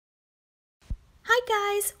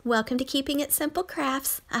Hi guys, welcome to Keeping It Simple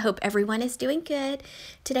Crafts. I hope everyone is doing good.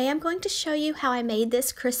 Today I'm going to show you how I made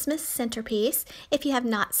this Christmas centerpiece. If you have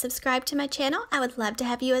not subscribed to my channel, I would love to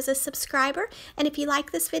have you as a subscriber. And if you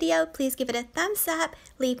like this video, please give it a thumbs up,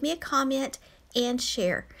 leave me a comment, and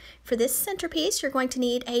share. For this centerpiece, you're going to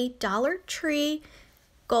need a Dollar Tree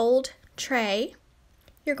gold tray.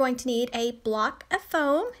 You're going to need a block of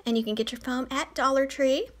foam, and you can get your foam at Dollar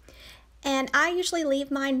Tree. And I usually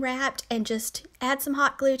leave mine wrapped and just add some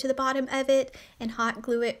hot glue to the bottom of it and hot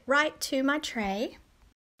glue it right to my tray.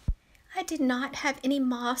 I did not have any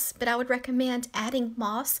moss, but I would recommend adding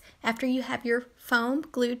moss after you have your foam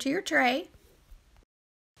glued to your tray.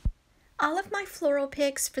 All of my floral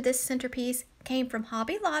picks for this centerpiece came from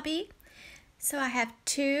Hobby Lobby. So I have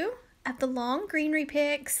 2 of the long greenery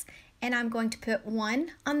picks, and I'm going to put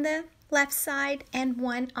one on the left side and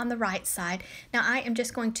one on the right side. Now I am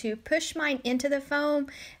just going to push mine into the foam,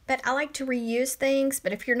 but I like to reuse things,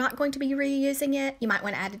 but if you're not going to be reusing it, you might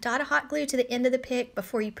want to add a dot of hot glue to the end of the pick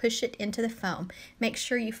before you push it into the foam. Make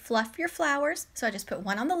sure you fluff your flowers, so I just put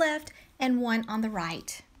one on the left and one on the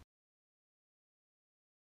right.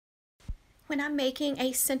 When I'm making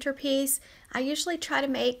a centerpiece, I usually try to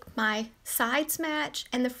make my sides match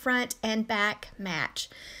and the front and back match.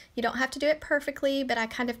 You don't have to do it perfectly, but I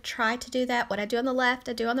kind of try to do that. What I do on the left,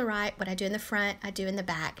 I do on the right. What I do in the front, I do in the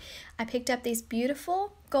back. I picked up these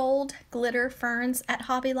beautiful gold glitter ferns at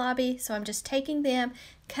Hobby Lobby, so I'm just taking them,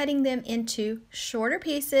 cutting them into shorter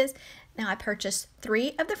pieces. Now I purchased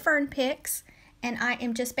 3 of the fern picks, and I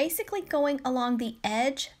am just basically going along the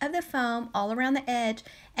edge of the foam, all around the edge,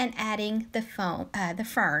 and adding the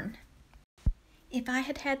fern. If I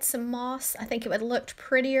had had some moss, I think it would have looked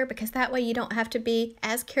prettier, because that way you don't have to be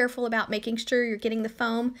as careful about making sure you're getting the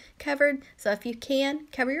foam covered. So if you can,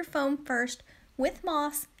 cover your foam first with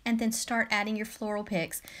moss and then start adding your floral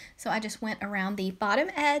picks. So I just went around the bottom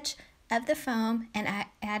edge of the foam and I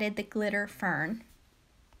added the glitter fern.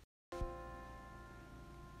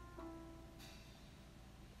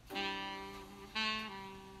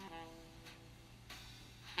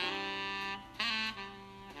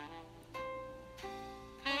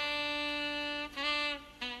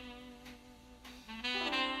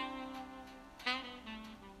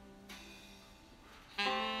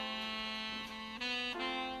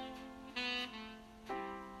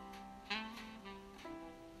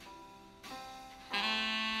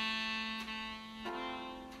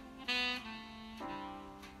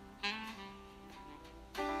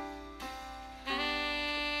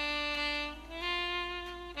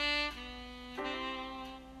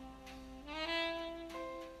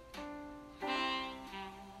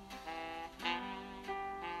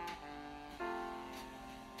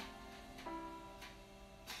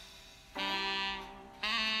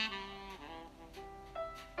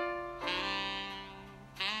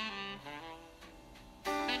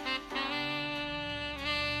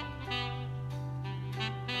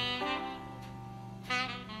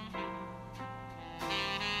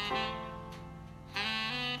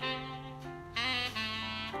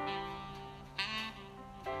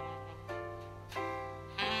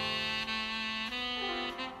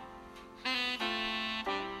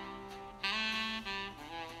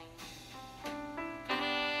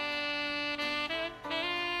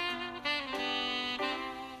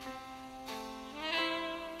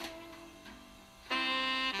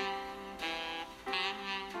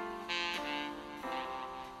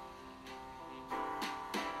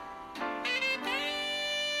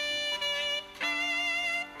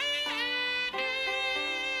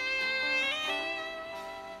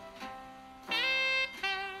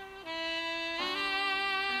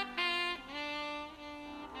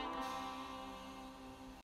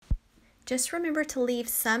 Just remember to leave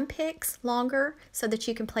some picks longer so that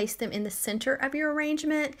you can place them in the center of your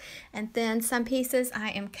arrangement. And then some pieces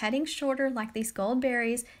I am cutting shorter, like these gold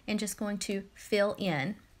berries, and just going to fill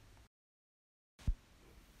in.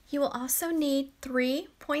 You will also need 3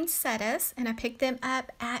 poinsettias, and I picked them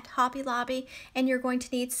up at Hobby Lobby, and you're going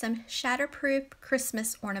to need some shatterproof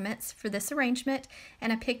Christmas ornaments for this arrangement,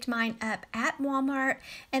 and I picked mine up at Walmart.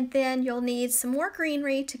 And then you'll need some more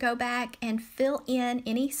greenery to go back and fill in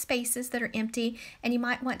any spaces that are empty, and you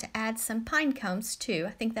might want to add some pine cones too.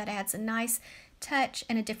 I think that adds a nice touch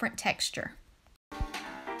and a different texture.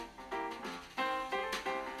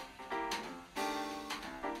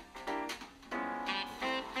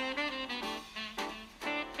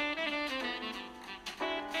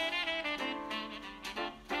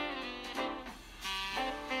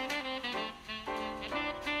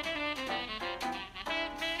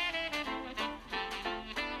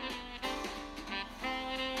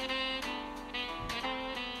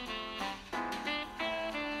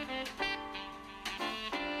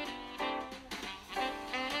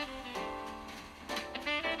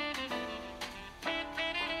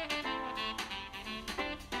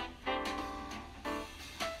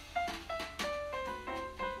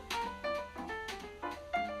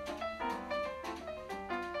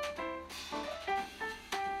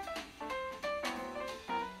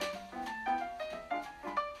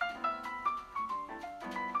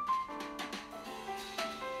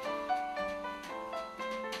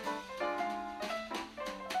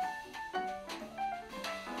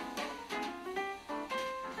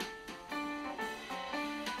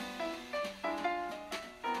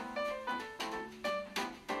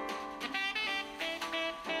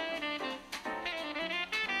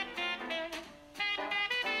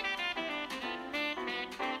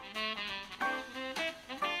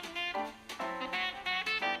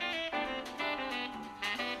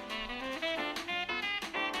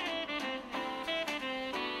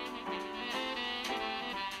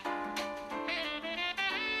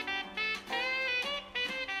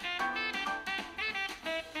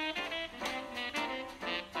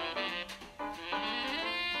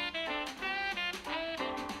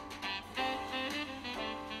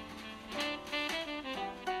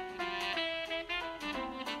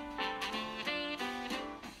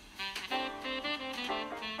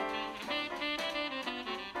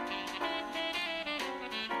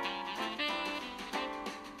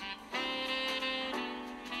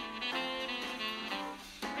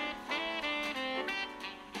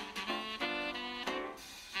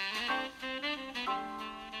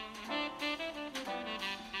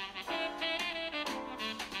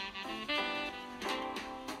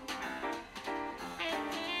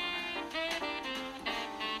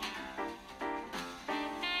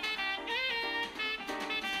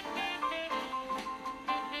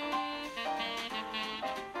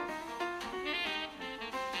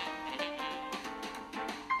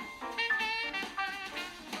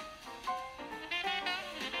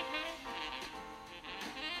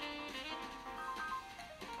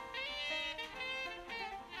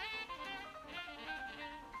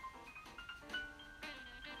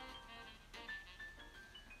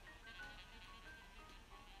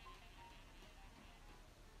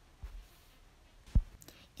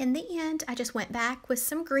 In the end, I just went back with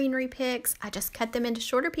some greenery picks. I just cut them into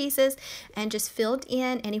shorter pieces and just filled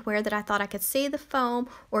in anywhere that I thought I could see the foam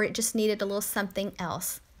or it just needed a little something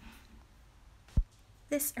else.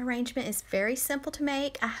 This arrangement is very simple to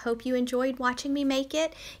make. I hope you enjoyed watching me make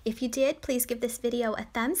it. If you did, please give this video a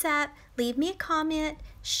thumbs up, leave me a comment,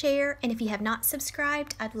 share, and if you have not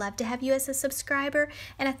subscribed, I'd love to have you as a subscriber.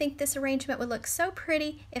 And I think this arrangement would look so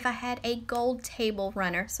pretty if I had a gold table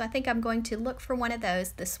runner. So I think I'm going to look for one of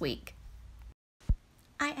those this week.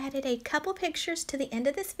 I added a couple pictures to the end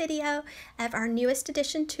of this video of our newest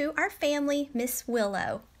addition to our family, Miss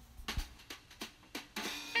Willow.